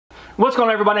What's going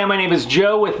on, everybody? My name is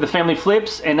Joe with The Family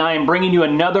Flips, and I am bringing you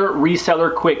another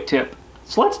reseller quick tip.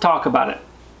 So let's talk about it.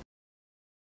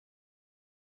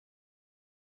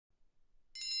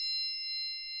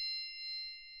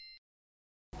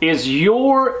 Is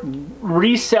your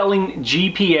reselling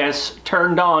GPS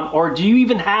turned on, or do you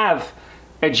even have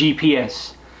a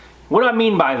GPS? What do I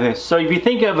mean by this? So if you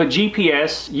think of a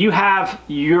GPS, you have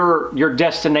your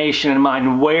destination in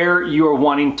mind, where you are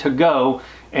wanting to go,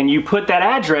 and you put that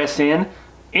address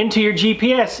into your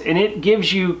GPS, and it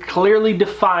gives you clearly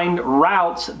defined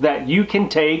routes that you can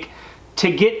take to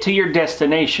get to your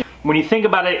destination. When you think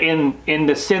about it in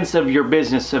the sense of your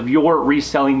business, of your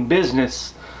reselling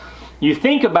business, you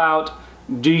think about,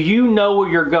 do you know where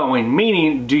you're going?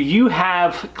 Meaning, do you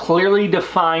have clearly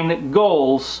defined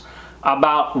goals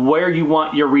about where you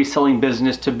want your reselling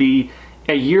business to be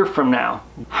a year from now?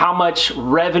 How much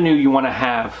revenue you want to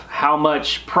have? How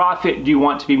much profit do you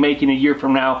want to be making a year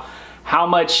from now? How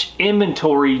much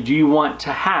inventory do you want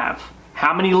to have?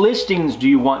 How many listings do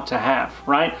you want to have,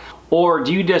 right? Or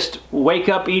do you just wake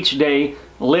up each day,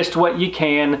 list what you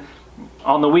can,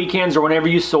 on the weekends or whenever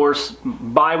you source,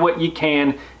 buy what you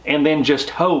can, and then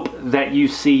just hope that you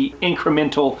see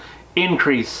incremental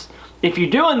increase? If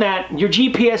you're doing that, your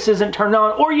GPS isn't turned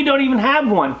on, or you don't even have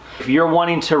one. If you're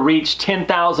wanting to reach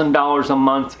 $10,000 a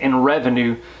month in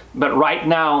revenue, but right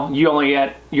now you're only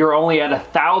at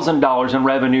 $1,000 in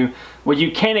revenue, well,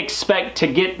 you can't expect to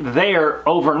get there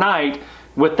overnight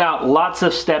without lots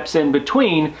of steps in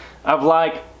between of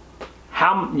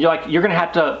you're gonna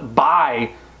have to buy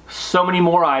so many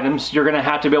more items. You're gonna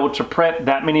have to be able to prep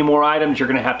that many more items. You're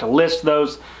gonna have to list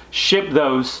those, ship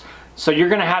those. So you're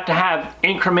gonna have to have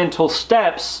incremental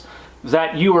steps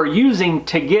that you are using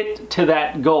to get to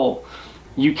that goal.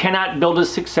 You cannot build a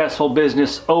successful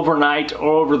business overnight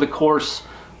or over the course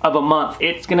of a month.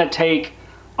 It's gonna take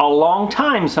a long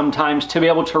time sometimes to be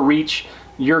able to reach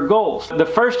your goals. The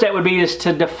first step would be is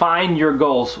to define your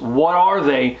goals. What are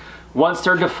they? Once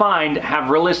they're defined, have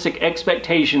realistic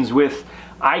expectations with,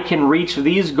 I can reach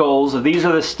these goals. These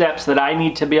are the steps that I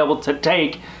need to be able to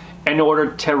take in order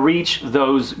to reach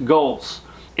those goals.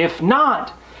 If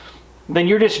not, then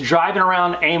you're just driving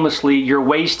around aimlessly. You're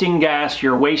wasting gas,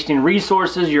 you're wasting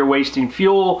resources, you're wasting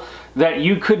fuel that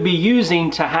you could be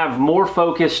using to have more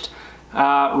focused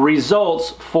results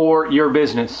for your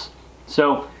business.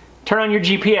 So turn on your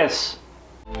GPS.